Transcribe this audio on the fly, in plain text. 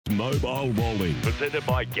Mobile Rolling. Presented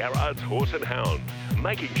by Garrard's Horse and Hound,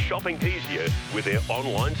 making shopping easier with their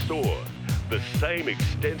online store. The same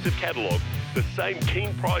extensive catalogue, the same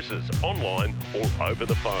keen prices online or over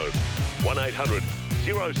the phone. 1800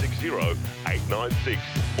 060 896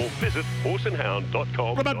 or visit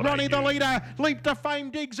horseandhound.com. But Ronnie the leader, Leap to Fame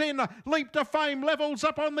digs in, Leap to Fame levels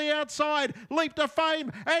up on the outside, Leap to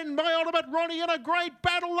Fame and My Ultimate Ronnie in a great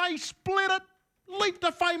battle, they split it, Leap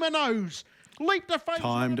to Fame a nose. Leap to Fame.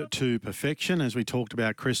 Timed to perfection, as we talked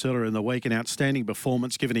about Chris earlier in the week. An outstanding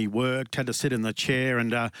performance, given he worked, had to sit in the chair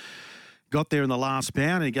and got there in the last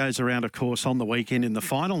bout. He goes around, of course, on the weekend in the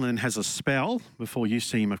final and has a spell before you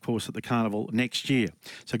see him, of course, at the Carnival next year.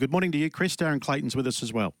 So good morning to you, Chris. Darren Clayton's with us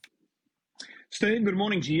as well. Steve, good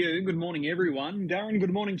morning to you. Good morning, everyone. Darren,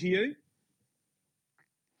 good morning to you.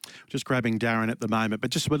 Just grabbing Darren at the moment,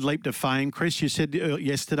 but just with Leap to Fame, Chris, you said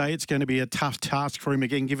yesterday it's going to be a tough task for him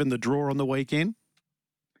again, given the draw on the weekend.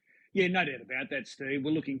 Yeah, no doubt about that, Steve.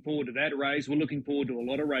 We're looking forward to that race. We're looking forward to a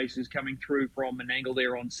lot of races coming through from Menangle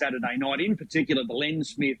there on Saturday night, in particular the Len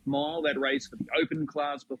Smith Mile, that race for the open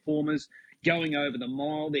class performers going over the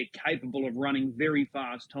mile. They're capable of running very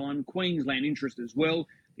fast time. Queensland interest as well.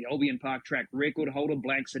 The Albion Park track record holder,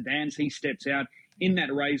 Black Sedans, he steps out in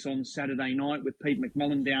that race on Saturday night with Pete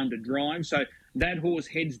McMullen down to drive. So that horse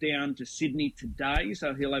heads down to Sydney today.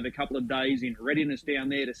 So he'll have a couple of days in readiness down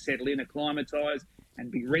there to settle in, acclimatise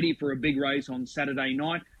and be ready for a big race on Saturday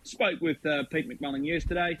night. Spoke with Pete McMullen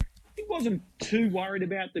yesterday. He wasn't too worried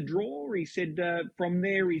about the draw. He said from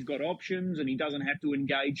there he's got options and he doesn't have to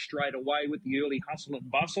engage straight away with the early hustle and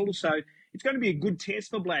bustle. So it's going to be a good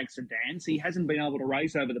test for Black Sedans. He hasn't been able to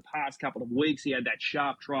race over the past couple of weeks. He had that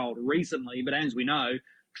sharp trial recently, but as we know,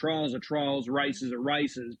 trials are trials, races are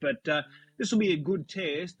races. But this will be a good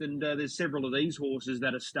test, and there's several of these horses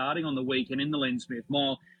that are starting on the weekend in the Len Smith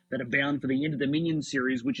Mile that are bound for the Inter Dominion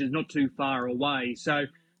Series, which is not too far away. So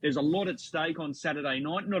there's a lot at stake on Saturday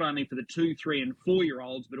night, not only for the 2, 3 and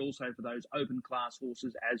 4-year-olds, but also for those open class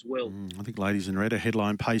horses as well. I think Ladies in Red, a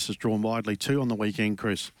headline pace is drawn widely too on the weekend,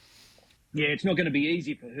 Chris. Yeah, it's not going to be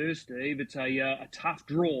easy for her, Steve. It's a tough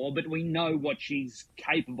draw, but we know what she's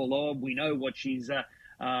capable of. We know what she's,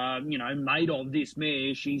 made of, this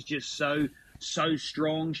mare. She's just so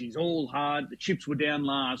strong. She's all hard. The chips were down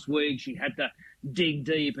last week. She had to dig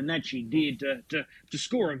deep, and that she did to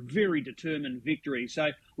score a very determined victory.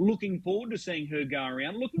 So looking forward to seeing her go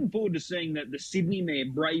around. Looking forward to seeing the Sydney mare,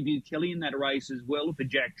 Braveview Kelly, in that race as well for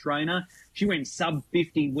Jack Trainer. She went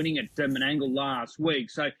sub-50 winning at Menangle last week.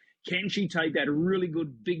 So can she take that really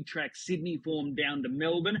good big track Sydney form down to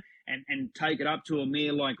Melbourne and take it up to a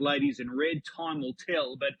mare like Ladies in Red? Time will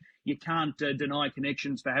tell, but you can't deny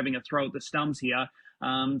Connections for having a throw at the stumps here.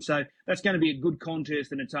 So that's going to be a good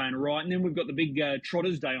contest in its own right. And then we've got the big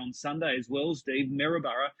Trotters Day on Sunday as well, Steve.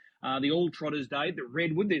 Maryborough, the All Trotters Day, the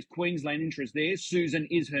Redwood. There's Queensland interest there. Susan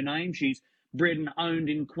is her name. She's bred and owned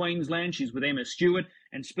in Queensland. She's with Emma Stewart.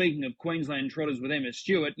 And speaking of Queensland trotters with Emma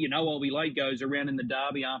Stewart, you know I'll Be Late goes around in the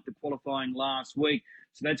Derby after qualifying last week.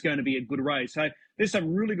 So that's going to be a good race. So there's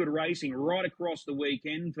some really good racing right across the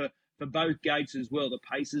weekend for both gates as well, the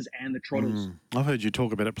Pacers and the Trotters. I've heard you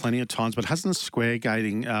talk about it plenty of times, but hasn't square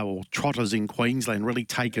gating or Trotters in Queensland really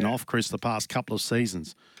taken off, Chris, the past couple of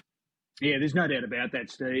seasons? Yeah, there's no doubt about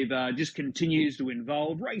that, Steve. Just continues to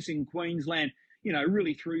involve Racing Queensland,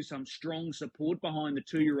 really threw some strong support behind the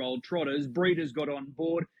 2-year-old Trotters. Breeders got on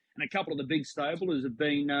board, and a couple of the big stablers have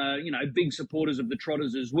been, big supporters of the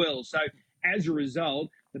Trotters as well. So as a result,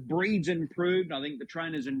 the breed's improved. I think the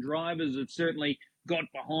trainers and drivers have certainly got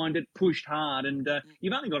behind it, pushed hard, and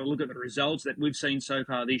you've only got to look at the results that we've seen so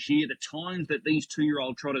far this year, the times that these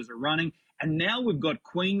 2-year-old trotters are running, and now we've got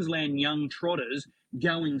Queensland young trotters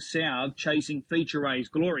going south chasing feature race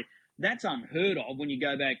glory. That's unheard of when you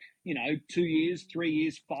go back, 2 years, 3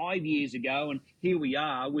 years, 5 years ago, and here we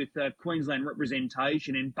are with Queensland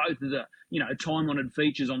representation in both of the, time-honoured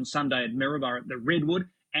features on Sunday at Maryborough, the Redwood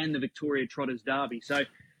and the Victoria Trotters Derby. So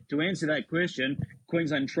to answer that question,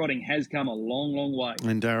 Queensland trotting has come a long, long way.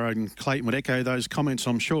 And Darren Clayton would echo those comments,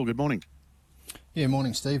 I'm sure. Good morning. Yeah,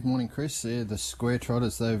 morning, Steve. Morning, Chris. Yeah, the square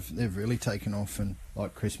trotters, they've really taken off, and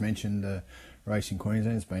like Chris mentioned, Racing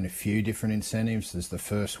Queensland, there's been a few different incentives. There's the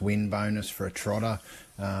first win bonus for a trotter.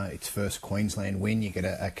 Its first Queensland win, you get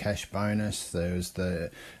a cash bonus. There's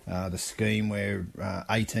the scheme where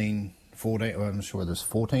 14, well, I'm not sure whether it was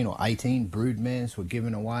 14 or 18 brood mares were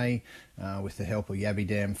given away with the help of Yabby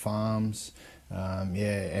Dam Farms.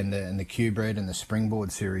 And the Q-Bred and the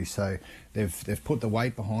Springboard series. So they've put the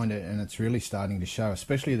weight behind it, and it's really starting to show,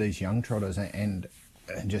 especially these young trotters, and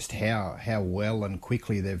just how well and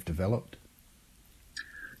quickly they've developed.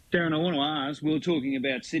 Darren, I want to ask, we were talking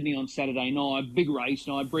about Sydney on Saturday night, big race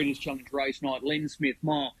night, Breeders' Challenge race night, Len Smith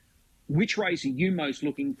Mile. Which race are you most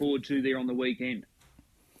looking forward to there on the weekend?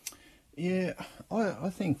 Yeah, I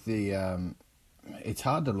think it's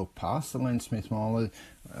hard to look past the Len Smith Mile.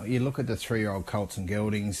 You look at the 3-year-old Colts and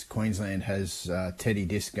Geldings. Queensland has Teddy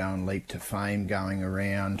Disco and Leap to Fame going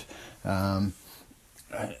around. I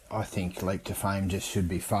think Leap to Fame just should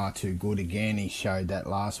be far too good again. He showed that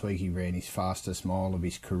last week. He ran his fastest mile of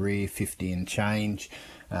his career, 50 and change.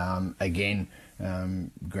 Grant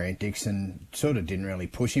Dixon sort of didn't really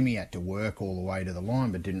push him. He had to work all the way to the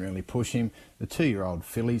line, but didn't really push him. The 2-year-old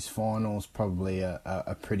fillies finals, probably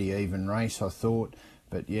a pretty even race, I thought.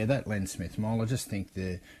 But yeah, that Len Smith Mile, I just think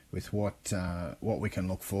with what we can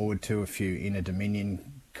look forward to, a few Inter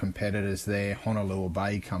Dominion competitors there. Honolulu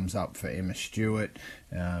Bay comes up for Emma Stewart.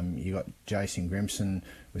 You got Jason Grimson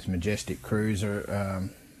with Majestic Cruiser,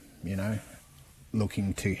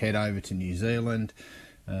 looking to head over to New Zealand.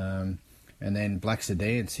 And then Black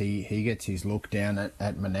Sedance, he gets his look down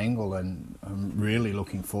at Menangle, and I'm really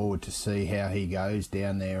looking forward to see how he goes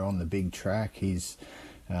down there on the big track. His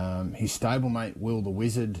stablemate Will the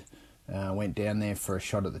Wizard went down there for a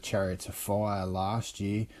shot at the Chariots of Fire last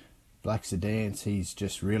year. Black Sedance, he's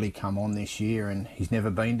just really come on this year, and he's never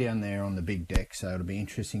been down there on the big deck, so it'll be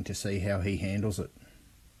interesting to see how he handles it.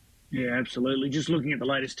 Yeah, absolutely. Just looking at the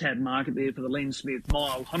latest tab market there for the Len Smith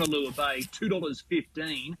Mile, Honolulu Bay,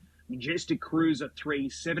 $2.15. Majestic Cruiser,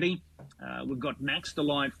 $3.70. We've got Max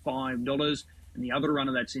Delight, $5. And the other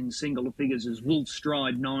runner that's in single figures is Wolf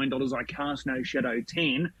Stride, $9. I Cast No Shadow,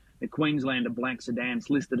 $10. The Queenslander Black Sedance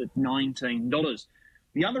listed at $19.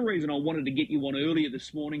 The other reason I wanted to get you on earlier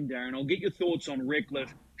this morning, Darren, I'll get your thoughts on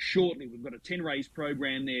Redcliffe shortly. We've got a 10-race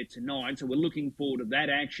program there tonight, so we're looking forward to that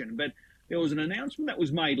action. But there was an announcement that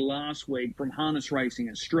was made last week from Harness Racing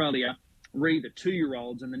Australia, re the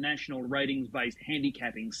 2-year-olds and the national ratings-based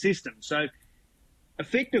handicapping system. So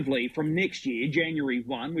effectively, from next year, January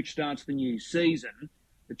 1, which starts the new season,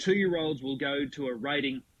 the 2-year-olds will go to a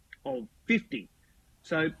rating of 50.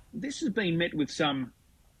 So this has been met with some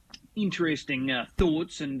interesting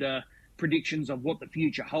thoughts and predictions of what the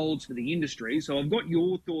future holds for the industry. So I've got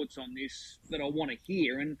your thoughts on this that I want to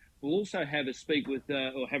hear, and we'll also have a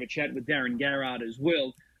chat with Darren Garrard as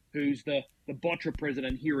well, who's the BOTRA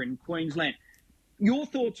president here in Queensland. Your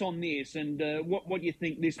thoughts on this, and what you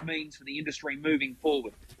think this means for the industry moving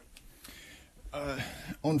forward?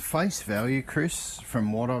 On face value, Chris,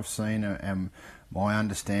 from what I've seen and my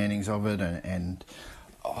understandings of it,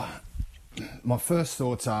 my first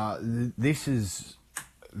thoughts are this is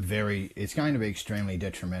it's going to be extremely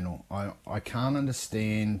detrimental. I can't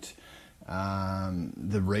understand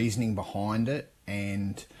the reasoning behind it,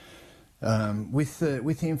 and with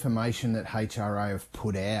the information that HRA have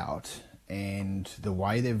put out and the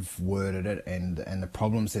way they've worded it and the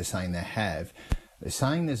problems they're saying they're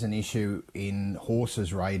saying there's an issue in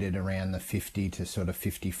horses rated around the 50 to sort of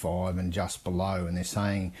 55 and just below, and they're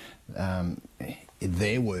saying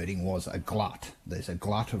their wording was a glut. There's a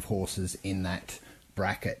glut of horses in that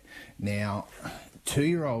bracket. Now,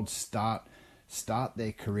 2-year-olds start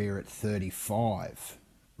their career at 35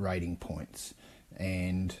 rating points,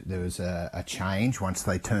 and there was a change once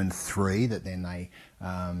they turned 3 that then they,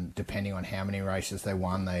 depending on how many races they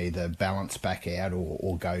won, they either balance back out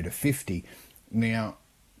or go to 50. Now,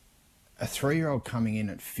 a 3-year-old coming in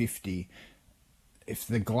at 50, if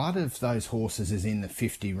the glut of those horses is in the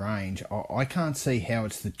 50 range, I can't see how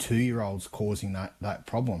it's the 2-year-olds causing that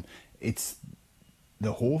problem. It's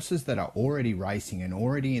the horses that are already racing and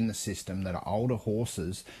already in the system, that are older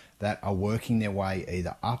horses that are working their way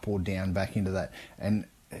either up or down back into that. And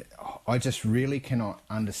I just really cannot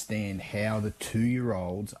understand how the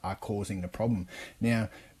 2-year-olds are causing the problem. Now,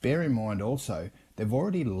 bear in mind also, they've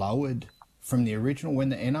already lowered from the original, when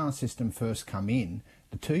the NR system first come in,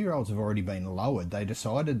 the 2-year-olds have already been lowered. They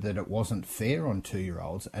decided that it wasn't fair on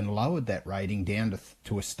 2-year-olds and lowered that rating down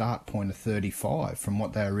to a start point of 35 from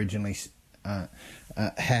what they originally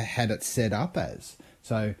had it set up as.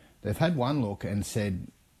 So they've had one look and said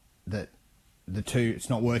that it's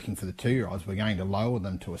not working for the 2-year-olds. We're going to lower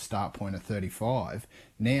them to a start point of 35.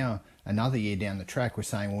 Now, another year down the track, we're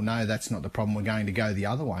saying, well, no, that's not the problem. We're going to go the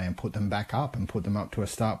other way and put them back up and put them up to a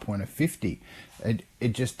start point of 50.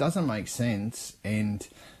 It just doesn't make sense, and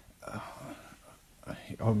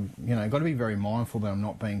I've got to be very mindful that I'm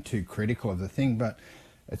not being too critical of the thing, but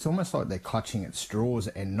it's almost like they're clutching at straws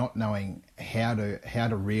and not knowing how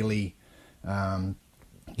to really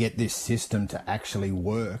get this system to actually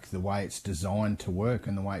work the way it's designed to work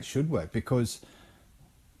and the way it should work, because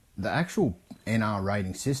the actual NR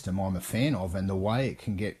rating system I'm a fan of, and the way it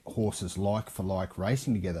can get horses like for like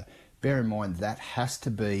racing together. Bear in mind that has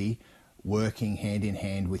to be working hand in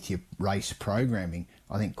hand with your race programming.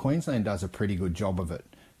 I think Queensland does a pretty good job of it.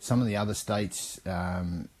 Some of the other states,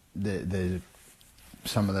 some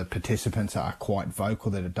of the participants are quite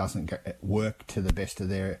vocal that it doesn't work to the best of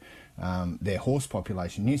their horse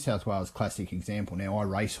population. New South Wales, classic example. Now, I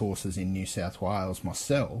race horses in New South Wales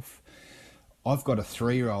myself. I've got a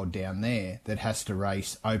 3-year-old down there that has to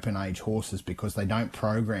race open age horses because they don't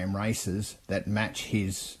program races that match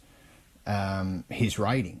his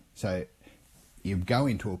rating. So you go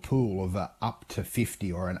into a pool of a up to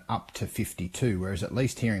 50 or an up to 52, whereas at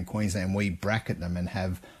least here in Queensland we bracket them and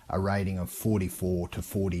have a rating of 44 to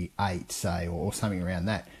 48, say, or something around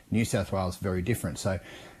that. New South Wales is very different. So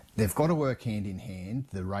they've got to work hand in hand,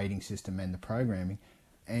 the rating system and the programming,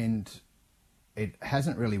 and it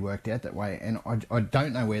hasn't really worked out that way. And I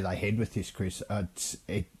don't know where they head with this, Chris.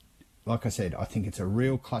 Like I said, I think it's a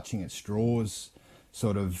real clutching at straws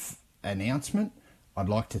sort of announcement. I'd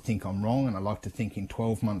like to think I'm wrong, and I'd like to think in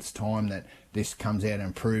 12 months' time that this comes out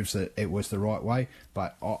and proves that it was the right way,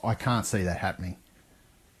 but I can't see that happening.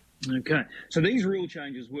 Okay, so these rule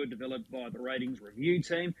changes were developed by the ratings review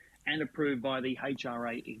team and approved by the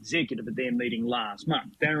HRA executive at their meeting last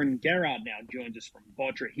month. Darren Garrard now joins us from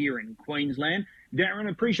Botra here in Queensland. Darren,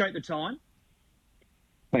 appreciate the time.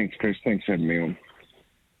 Thanks, Chris. Thanks for having me on.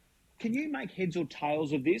 Can you make heads or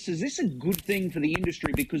tails of this? Is this a good thing for the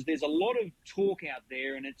industry? Because there's a lot of talk out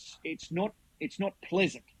there, and it's not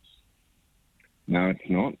pleasant. No, it's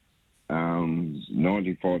not.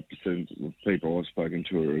 95% of people I've spoken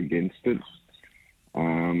to are against it.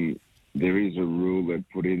 There is a rule they've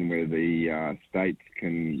put in where the states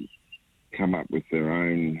can come up with their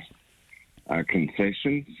own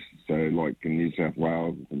concessions. So, like in New South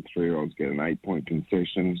Wales, and 3-year-olds get an 8-point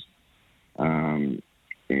concession.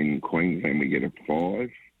 In Queensland, we get a 5.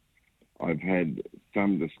 I've had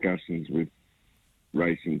some discussions with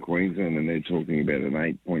Racing Queensland, and they're talking about an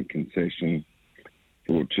 8-point concession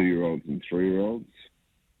for 2-year-olds and 3-year-olds.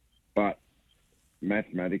 But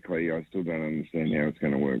mathematically, I still don't understand how it's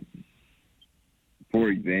going to work. For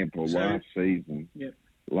example, last season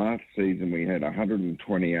we had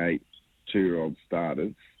 128 2-year-old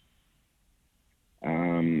starters,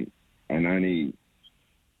 and only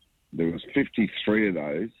there was 53 of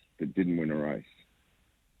those that didn't win a race.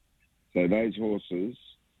 So those horses,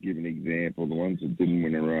 give an example, the ones that didn't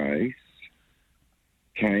win a race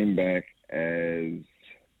came back as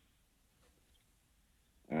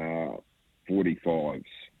 45s.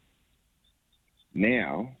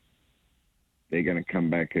 Now they're going to come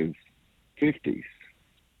back as 50s.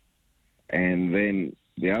 And then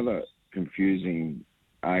the other confusing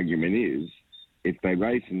argument is if they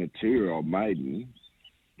race in the 2-year-old maiden,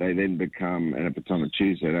 they then become, and it's on a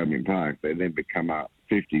Tuesday at Albion Park, they then become up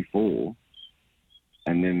 54,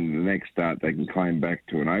 and then the next start they can claim back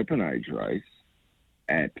to an open age race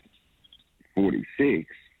at 46.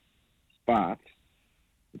 But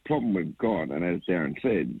the problem we've got, and as Darren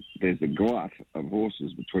said, there's a glut of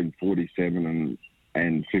horses between 47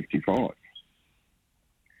 and 55.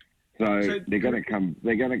 So they're going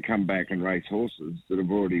to come back and race horses that have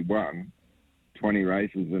already won 20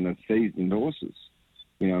 races and are seasoned horses.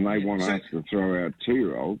 You know, and they want us to throw out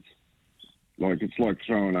 2-year-olds. Like, it's like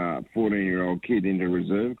throwing a 14-year-old kid into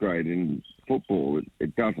reserve grade in football.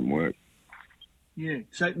 It doesn't work. Yeah.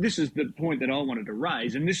 So this is the point that I wanted to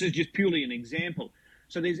raise, and this is just purely an example.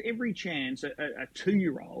 So there's every chance a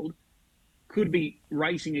 2-year-old could be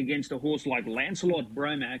racing against a horse like Lancelot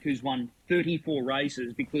Bromack, who's won 34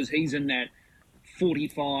 races, because he's in that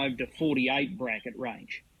 45 to 48 bracket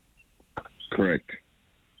range. Correct.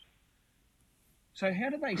 So how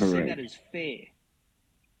do they see that as fair?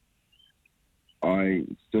 I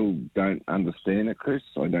still don't understand it, Chris.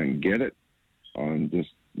 I don't get it. I'm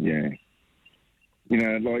just, yeah. You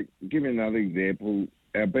know, like, give me another example.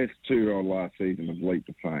 Our best 2-year-old last season was Leap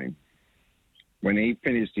to Fame. When he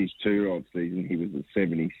finished his 2-year-old season, he was at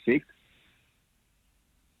 76.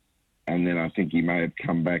 And then I think he may have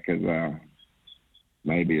come back as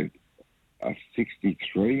maybe a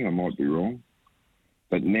 63. I might be wrong.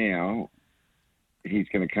 But now he's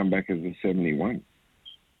going to come back as a 71.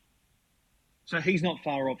 So he's not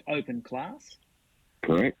far off open class?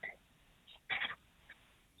 Correct.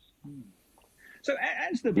 So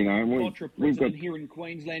as the Botra president here in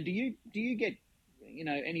Queensland, do you get, you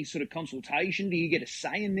know, any sort of consultation? Do you get a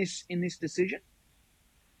say in this decision?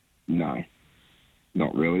 No,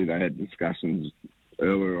 not really. They had discussions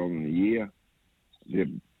earlier on in the year.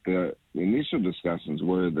 The initial discussions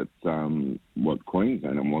were that what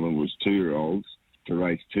Queensland wanted was 2-year-olds to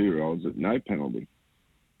race 2-year-olds at no penalty.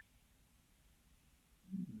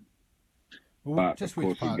 Well, But, just of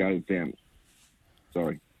course, it goes down.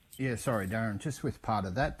 Sorry. Yeah, sorry, Darren. Just with part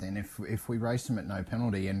of that, then, if we race them at no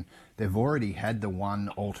penalty and they've already had the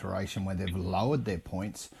one alteration where they've lowered their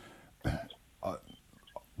points,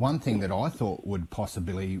 one thing that I thought would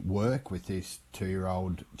possibly work with this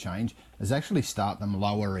 2-year-old change is actually start them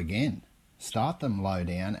lower again. Start them low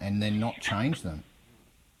down and then not change them.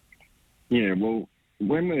 Yeah, well,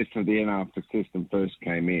 when the NRF system first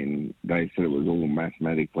came in, they said it was all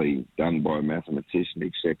mathematically done by a mathematician,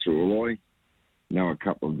 etc. Well, I know a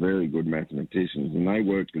couple of very good mathematicians, and they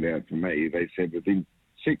worked it out for me. They said within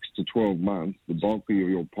 6 to 12 months, the bulk of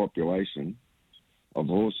your population of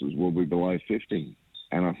horses will be below 50.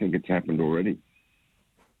 And I think it's happened already.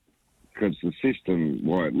 Because the system,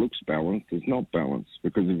 while it looks balanced, is not balanced.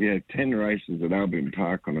 Because if you have 10 races at Albion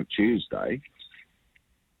Park on a Tuesday,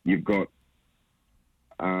 you've got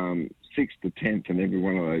 6th to 10th in every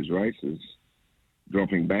one of those races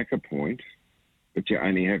dropping back a point, but you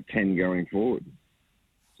only have 10 going forward.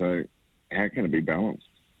 So how can it be balanced?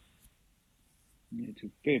 Yeah, it's a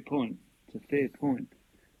fair point.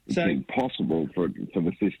 It's impossible for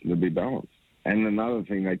the system to be balanced. And another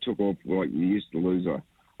thing, they took off, like you used to lose, I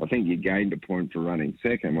think you gained a point for running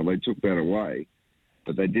second. Well, they took that away,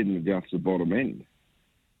 but they didn't adjust the bottom end.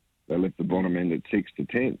 They left the bottom end at 6th to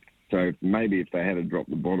 10th. So maybe if they had to drop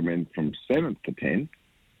the bottom end from 7th to 10th,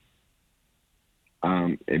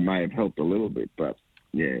 it may have helped a little bit. But,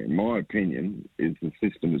 yeah, my opinion is the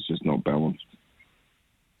system is just not balanced.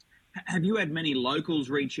 Have you had many locals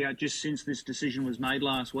reach out just since this decision was made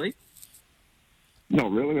last week?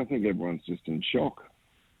 Not really. I think everyone's just in shock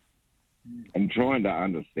and trying to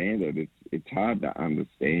understand it. It's hard to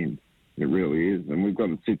understand. It really is. And we've got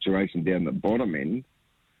a situation down the bottom end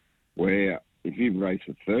where if you race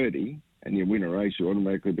a 30 and you win a race, you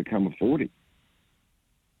automatically become a 40.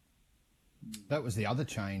 That was the other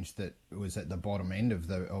change that was at the bottom end of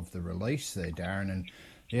the release there, Darren. And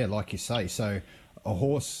yeah, like you say, so a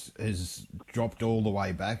horse has dropped all the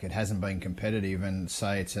way back. It hasn't been competitive, and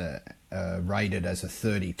say it's rated as a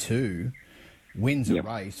 32, wins a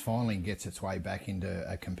race, finally gets its way back into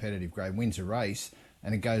a competitive grade, wins a race,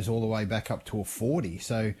 and it goes all the way back up to a 40.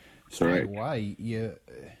 So straight away, you're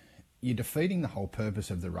defeating the whole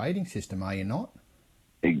purpose of the rating system, are you not?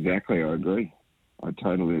 Exactly, I agree. I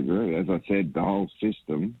totally agree. As I said, the whole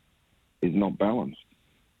system is not balanced.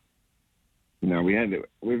 You know,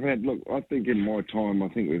 we've had, look, I think in my time, I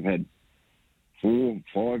think we've had 4,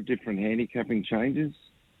 5 different handicapping changes.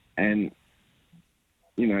 And,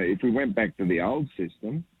 you know, if we went back to the old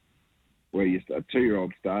system, where a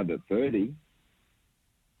 2-year-old started at 30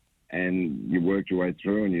 and you worked your way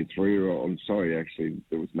through, and your 3-year-old, I'm sorry, actually,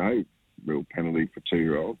 there was no real penalty for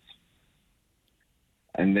 2-year-olds.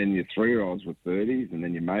 And then your 3-year-olds were 30s, and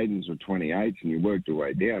then your maidens were 28s, and you worked your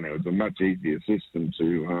way down. It was a much easier system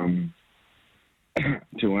to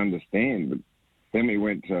understand. But then we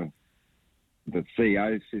went to the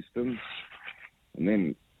CO system, and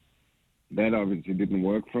then that obviously didn't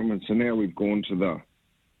work for them. And so now we've gone to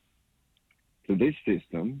this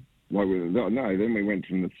system. Then we went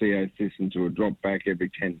from the CO system to a drop back every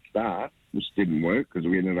 10 starts, which didn't work because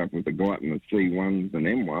we ended up with a glutton of C1s and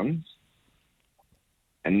M1s.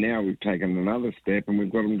 And now we've taken another step and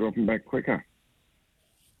we've got them dropping back quicker.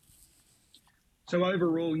 So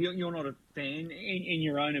overall, you're not a fan, in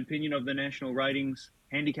your own opinion, of the national ratings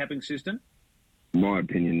handicapping system? My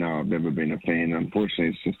opinion, no, I've never been a fan.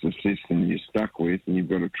 Unfortunately, it's just a system you're stuck with, and you've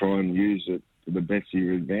got to try and use it to the best of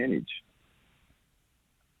your advantage.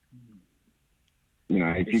 You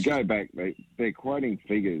know, if you go back, they're quoting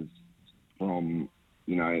figures from,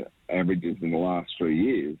 you know, averages in the last 3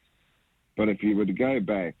 years. But if you were to go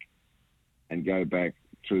back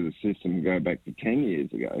through the system and go back to 10 years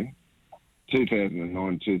ago,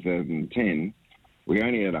 2009, 2010, we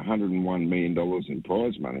only had $101 million in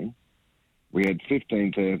prize money. We had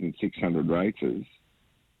 15,600 races.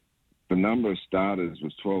 The number of starters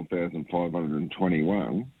was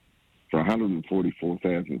 12,521 for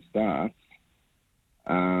 144,000 starts.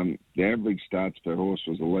 The average starts per horse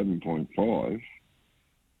was 11.5.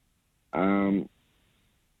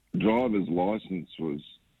 Drivers' license was,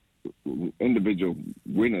 individual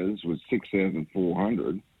winners was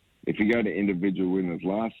 6,400. If you go to individual winners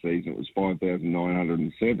last season, it was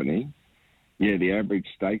 5,970. Yeah, the average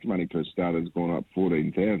stake money per starter has gone up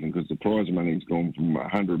 14,000 because the prize money's gone from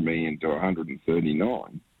 100 million to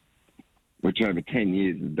 139, which over 10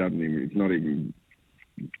 years it's not even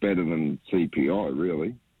better than CPI,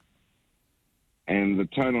 really. And the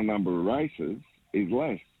total number of races is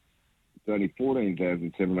less. it's only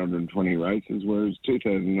 14,720 races, whereas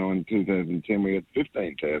 2009 2010 we had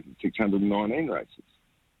 15,619 races.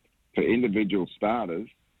 For individual starters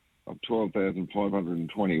of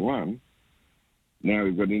 12,521, now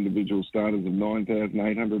we've got individual starters of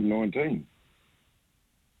 9,819.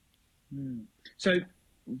 So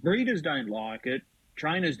breeders don't like it,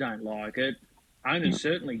 trainers don't like it, owners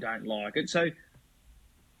certainly don't like it. So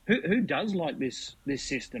who does like this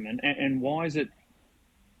system, and why is it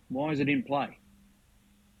in play?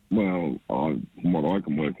 Well, from what I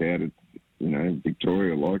can work out, it's,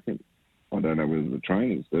 Victoria like it. I don't know whether the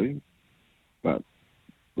trainers do, but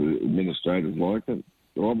the administrators like it.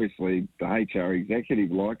 Obviously, the HR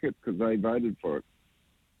executive like it because they voted for it.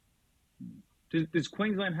 Does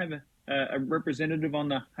Queensland have a representative on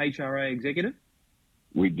the HRA executive?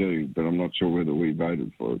 We do, but I'm not sure whether we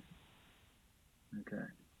voted for it. Okay.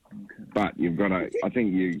 But you've got I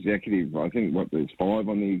think the executive, there's 5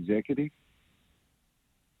 on the executive,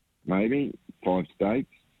 maybe 5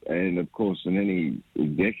 states. And of course, in any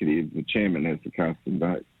executive, the chairman has to cast a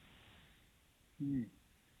vote.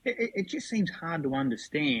 It just seems hard to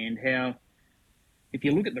understand how, if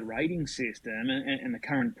you look at the rating system and the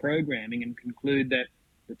current programming and conclude that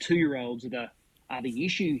the 2-year-olds are the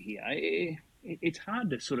issue here, it's hard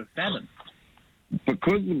to sort of fathom.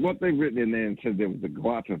 Because what they've written in there and said there was a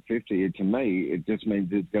glut of 50, to me, it just means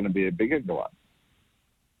there's going to be a bigger glut.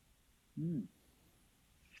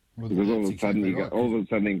 Well, because all of a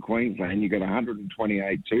sudden in Queensland, you've got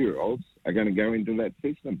 128 2-year-olds are going to go into that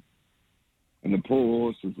system. And the poor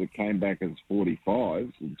horses that came back as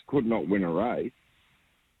 45s, could not win a race,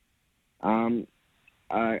 are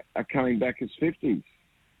coming back as 50s.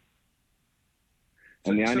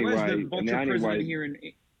 So, and the as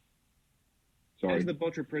only the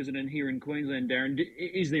BOTRA president here in Queensland, Darren,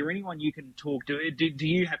 is there anyone you can talk to? Do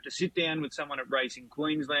you have to sit down with someone at Racing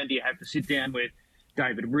Queensland? Do you have to sit down with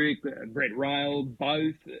David Rick, Brett Rail,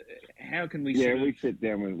 both? How can we? We sit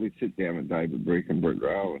down with David Rick and Brett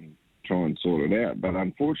Rail and try and sort it out. But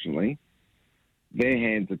unfortunately, their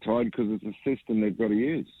hands are tied because it's a system they've got to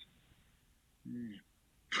use.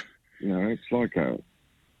 It's like I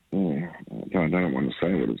don't want to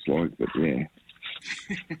say what it's like, but yeah.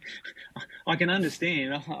 I can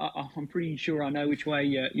understand. I'm pretty sure I know which way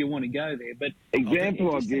you want to go there. But an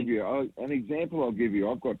example I'll give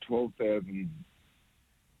you. I've got 12,000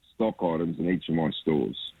 stock items in each of my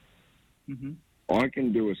stores. Mm-hmm. I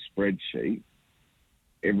can do a spreadsheet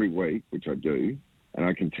every week, which I do, and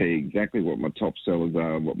I can tell you exactly what my top sellers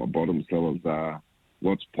are, what my bottom sellers are,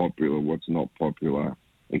 what's popular, what's not popular,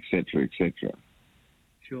 etc., etc.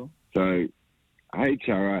 Sure. So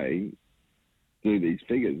HRA do these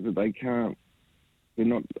figures, but they can't. They're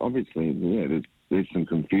not, obviously. There's some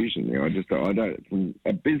confusion there. I don't. From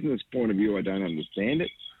a business point of view, I don't understand it.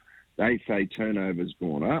 They say turnover's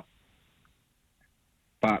gone up,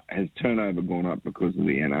 but has turnover gone up because of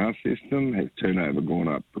the NR system? Has turnover gone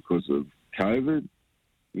up because of COVID?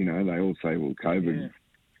 They all say, well, COVID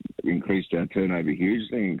increased our turnover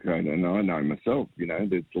hugely, and I know myself.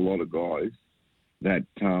 There's a lot of guys that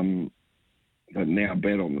now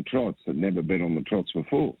bet on the trots that never bet on the trots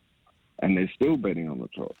before, and they're still betting on the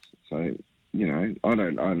trots. So I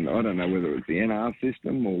don't know whether it's the NR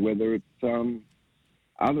system or whether it's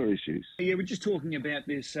other issues. Yeah, we're just talking about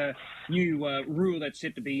this new rule that's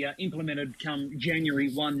set to be implemented come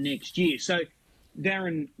January 1 next year. So,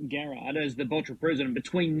 Darren Garrard, as the BOTRA president,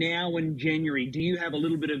 between now and January, do you have a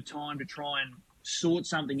little bit of time to try and sort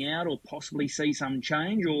something out or possibly see some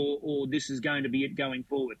change, or this is going to be it going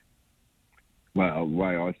forward? Well, the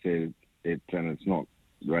way I said it, and it's not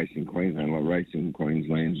Racing Queensland, Racing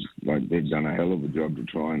Queensland, they've done a hell of a job to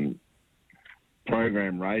try and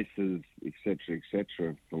program races, etc.,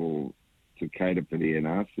 to cater for the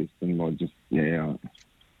NR system.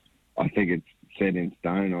 I think it's set in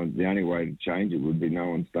stone. The only way to change it would be no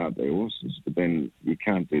one start their horses, but then you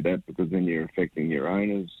can't do that because then you're affecting your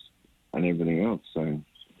owners and everything else. So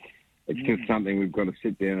it's just something we've got to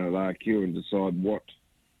sit down at RQ and decide what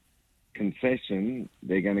concession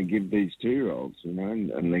they're going to give these 2-year-olds, and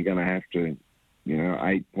they're going to have to,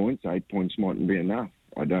 8 points. 8 points mightn't be enough.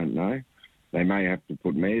 I don't know. They may have to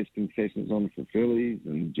put mayor's concessions on for fillies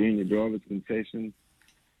and junior drivers' concessions,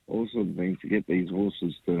 all sorts of things to get these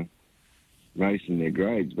horses to race in their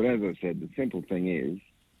grades. But as I said, the simple thing is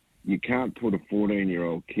you can't put a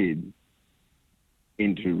 14-year-old kid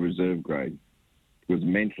into reserve grade because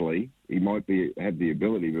mentally he might have the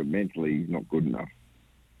ability, but mentally he's not good enough.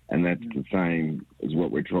 And that's the same as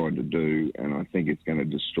what we're trying to do, and I think it's going to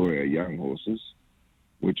destroy our young horses,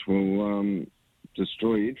 which will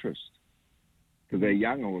destroy interest. because our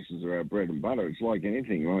young horses are our bread and butter. It's like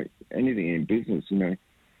anything in business, you know.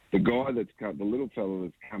 The guy the little fella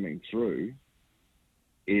that's coming through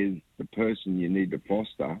is the person you need to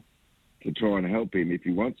foster to try and help him if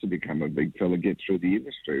he wants to become a big fella, get through the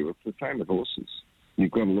industry. Well, it's the same with horses.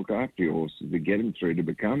 You've got to look after your horses to get them through to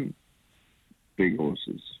become big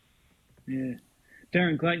horses. Yeah.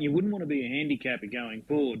 Darren Clayton, you wouldn't want to be a handicapper going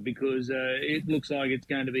forward because it looks like it's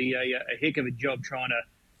going to be a heck of a job trying to,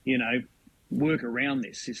 you know, work around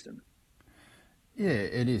this system. Yeah,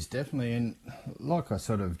 it is definitely. And like I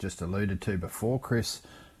sort of just alluded to before, Chris,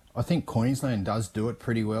 I think Queensland does do it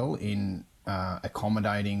pretty well in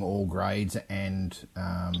accommodating all grades and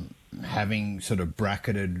having sort of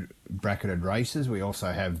bracketed races. We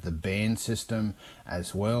also have the band system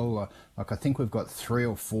as well. Like I think we've got 3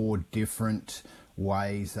 or 4 different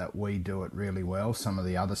ways that we do it really well. Some of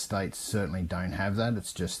the other states certainly don't have that.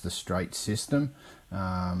 It's just the straight system.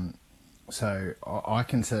 So I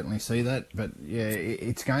can certainly see that. But yeah,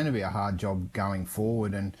 it's going to be a hard job going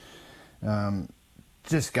forward. And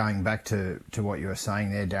just going back to what you were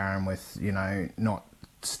saying there, Darren, with, you know, not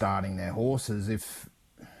starting their horses,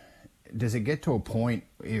 does it get to a point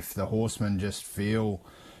if the horsemen just feel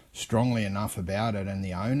strongly enough about it and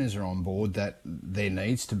the owners are on board that there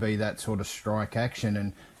needs to be that sort of strike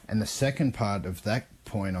action? And the second part of that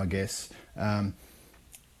point, I guess,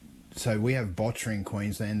 so we have Botcher in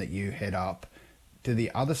Queensland that you head up. Do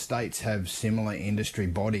the other states have similar industry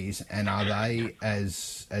bodies, and are they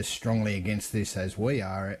as strongly against this as we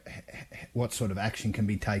are? What sort of action can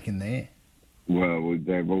be taken there? Well,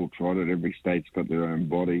 they've all tried it. Every state's got their own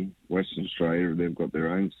body. Western Australia, they've got their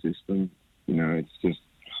own system. You know, it's just...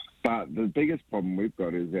 But the biggest problem we've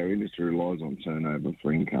got is our industry relies on turnover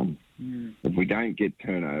for income. Mm. If we don't get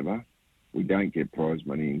turnover, we don't get prize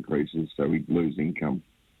money increases, so we lose income.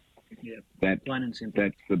 Yeah, plain and simple.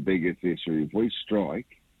 That's the biggest issue. If we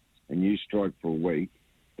strike, and you strike for a week,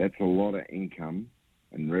 that's a lot of income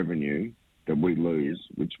and revenue that we lose,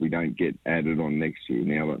 which we don't get added on next year.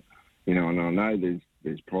 Now, you know, and I know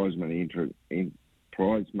there's prize money increases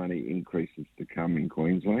to come in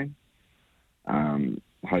Queensland.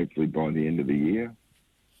 Hopefully by the end of the year.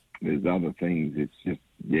 There's other things. It's just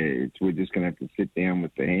we're just going to have to sit down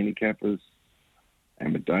with the handicappers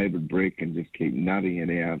and with David Brick and just keep nutting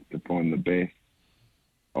it out to find the best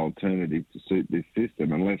alternative to suit this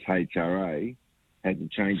system, unless HRA had to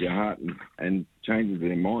change their heart and changes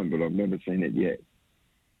their mind, but I've never seen it yet.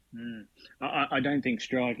 I don't think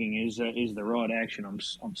striking is the right action. I'm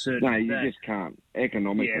certain. No, you just can't.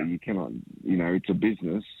 Economically, you cannot. You know, it's a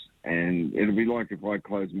business, and it'll be like if I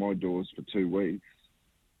closed my doors for 2 weeks,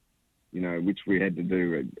 you know, which we had to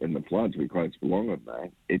do in the floods. We closed for longer than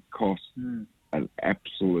that. It costs an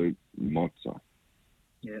absolute mozza.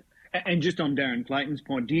 Yeah. And just on Darren Clayton's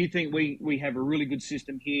point, do you think we have a really good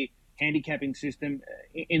system here, handicapping system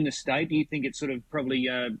in the state? Do you think it sort of probably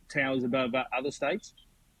towers above other states?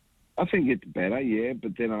 I think it's better, yeah.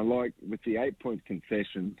 But then I like, with the 8-point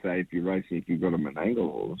concession, say if you're racing, if you've got a Menangle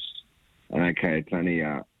horse, and okay, it's only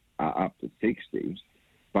up to 60,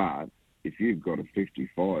 but if you've got a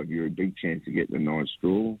 55, you're a big chance of getting a nice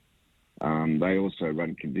draw. They also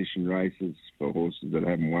run condition races for horses that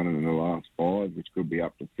haven't won in the last 5, which could be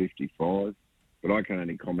up to 55. But I can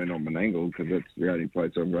only comment on Menangle because that's the only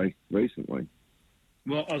place I've raced recently.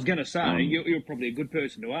 Well, I was going to say, you're probably a good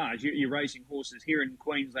person to ask. You're racing horses here in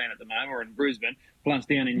Queensland at the moment, or in Brisbane, plus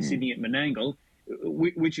down in Sydney at Menangle.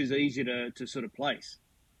 Which is easier to sort of place?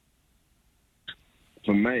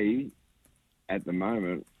 For me, at the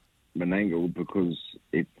moment, Menangle, because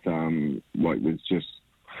it's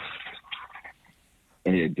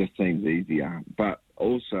it just seems easier. But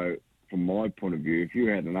also, from my point of view, if you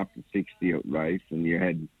had an up to 60 race and you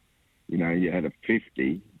had a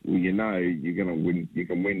 50, well, you know you're going to win. You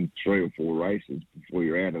can win 3 or 4 races before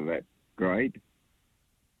you're out of that grade.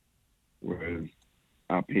 Whereas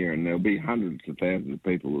up here, and there'll be hundreds of thousands of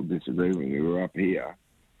people who disagree with me. We're up here.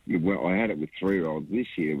 I had it with 3-year-olds this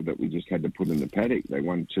year that we just had to put in the paddock. They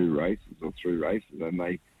won 2 races or 3 races, and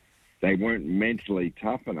they weren't mentally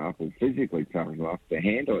tough enough or physically tough enough to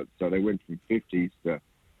handle it. So they went from 50s to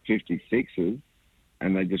 56s,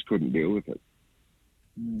 and they just couldn't deal with it.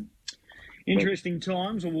 Interesting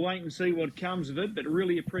times. We'll wait and see what comes of it, but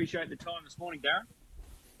really appreciate the time this morning, Darren.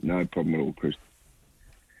 No problem at all, Chris.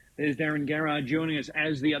 There's Darren Garrard joining us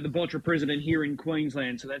as the Botcher president here in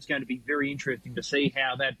Queensland. So that's going to be very interesting to see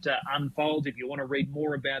how that unfolds. If you want to read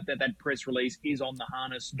more about that press release is on the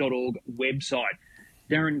harness.org website.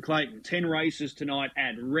 Darren Clayton, 10 races tonight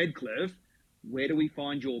at Redcliffe. Where do we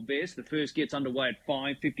find your best? The first gets underway at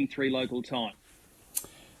 5:53 local time.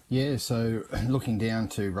 Yeah, so looking down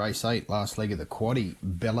to race 8, last leg of the quaddie,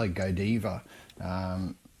 Bella Godiva,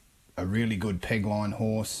 a really good peg line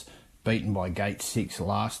horse, beaten by gate 6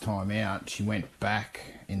 last time out. She went back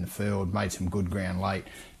in the field, made some good ground late,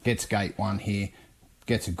 gets gate 1 here,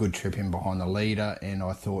 gets a good trip in behind the leader, and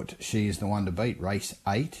I thought she is the one to beat. Race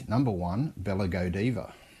 8, number 1, Bella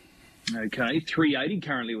Godiva. Okay, 380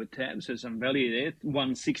 currently with tabs, so some value there.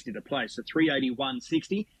 160 to play, so 380,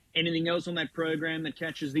 160. Anything else on that program that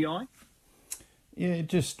catches the eye? Yeah,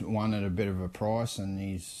 just one at a bit of a price, and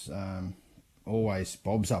he's always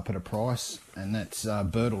bobs up at a price, and that's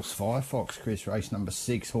Birtles Firefox, Chris, race number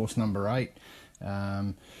 6, horse number 8.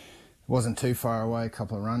 Wasn't too far away, a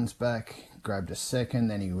couple of runs back, grabbed a second,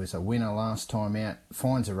 then he was a winner last time out.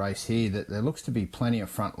 Finds a race here that there looks to be plenty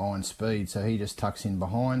of frontline speed, so he just tucks in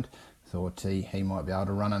behind. Thought he might be able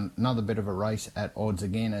to run another bit of a race at odds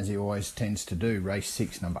again, as he always tends to do. Race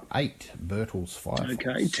 6, number 8, Birtles Firefox.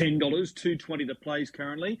 Okay, $10, $2.20 the plays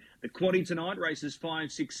currently. The quaddie tonight, races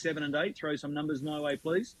 5, 6, 7 and 8. Throw some numbers my way,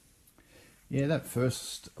 please. Yeah, that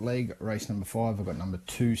first leg, race number 5, I've got number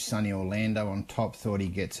 2, Sunny Orlando on top. Thought he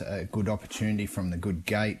gets a good opportunity from the good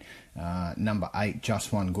gate. Number 8,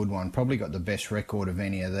 Just One Good One. Probably got the best record of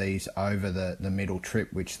any of these over the middle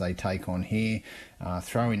trip, which they take on here.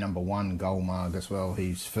 Throw in number 1, Goldmarg as well.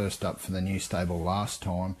 He's first up for the new stable last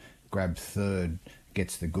time. Grabbed third.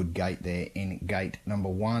 Gets the good gate there in gate number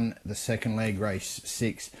 1. The second leg, race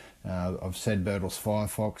 6, I've said Birtles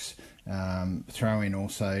Firefox. Throw in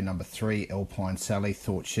also number 3, Alpine Sally.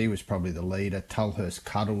 Thought she was probably the leader. Tulhurst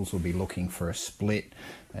Cuddles will be looking for a split.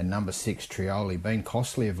 And number 6, Trioli. Been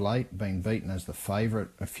costly of late, been beaten as the favourite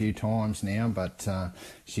a few times now, but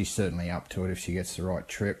she's certainly up to it if she gets the right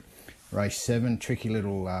trip. Race 7, tricky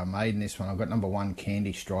little maiden this one. I've got number 1,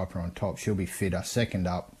 Candy Striper on top. She'll be fitter. Second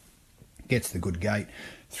up, gets the good gate.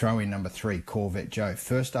 Throw in number 3, Corvette Joe.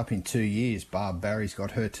 First up in 2 years. Barb Barry's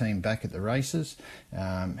got her team back at the races.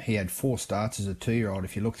 He had 4 starts as a 2-year-old.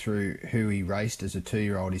 If you look through who he raced as a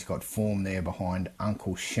 2-year-old, he's got form there behind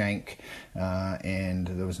Uncle Shank. And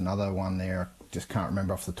there was another one there, I just can't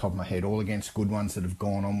remember off the top of my head, all against good ones that have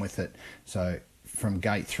gone on with it. So from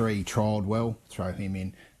gate 3, trialled well, throw him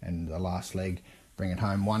in. And the last leg, bring it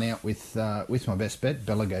home. One out with my best bet,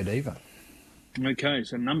 Bella Godiva. Okay,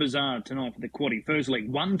 so numbers are tonight for the quaddie. First leg,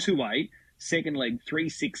 1, 2, 8. Second leg, 3,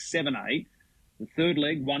 6, 7, 8. The third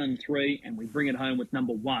leg, 1 and 3, and we bring it home with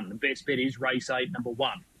number 1. The best bet is race 8, number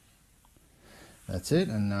 1. That's it,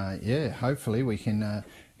 and hopefully we can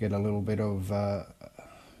get a little bit of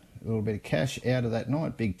cash out of that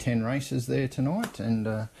night. Big 10 races there tonight,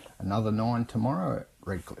 and another 9 tomorrow at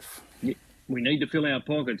Redcliffe. Yeah, we need to fill our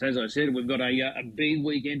pockets. As I said, we've got a big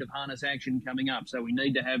weekend of harness action coming up, so we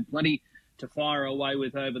need to have plenty to fire away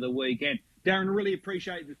with over the weekend. Darren, really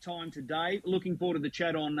appreciate the time today. Looking forward to the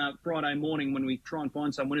chat on Friday morning when we try and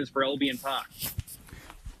find some winners for Albion Park.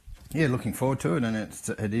 Yeah, looking forward to it, and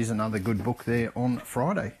it is another good book there on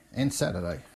Friday and Saturday.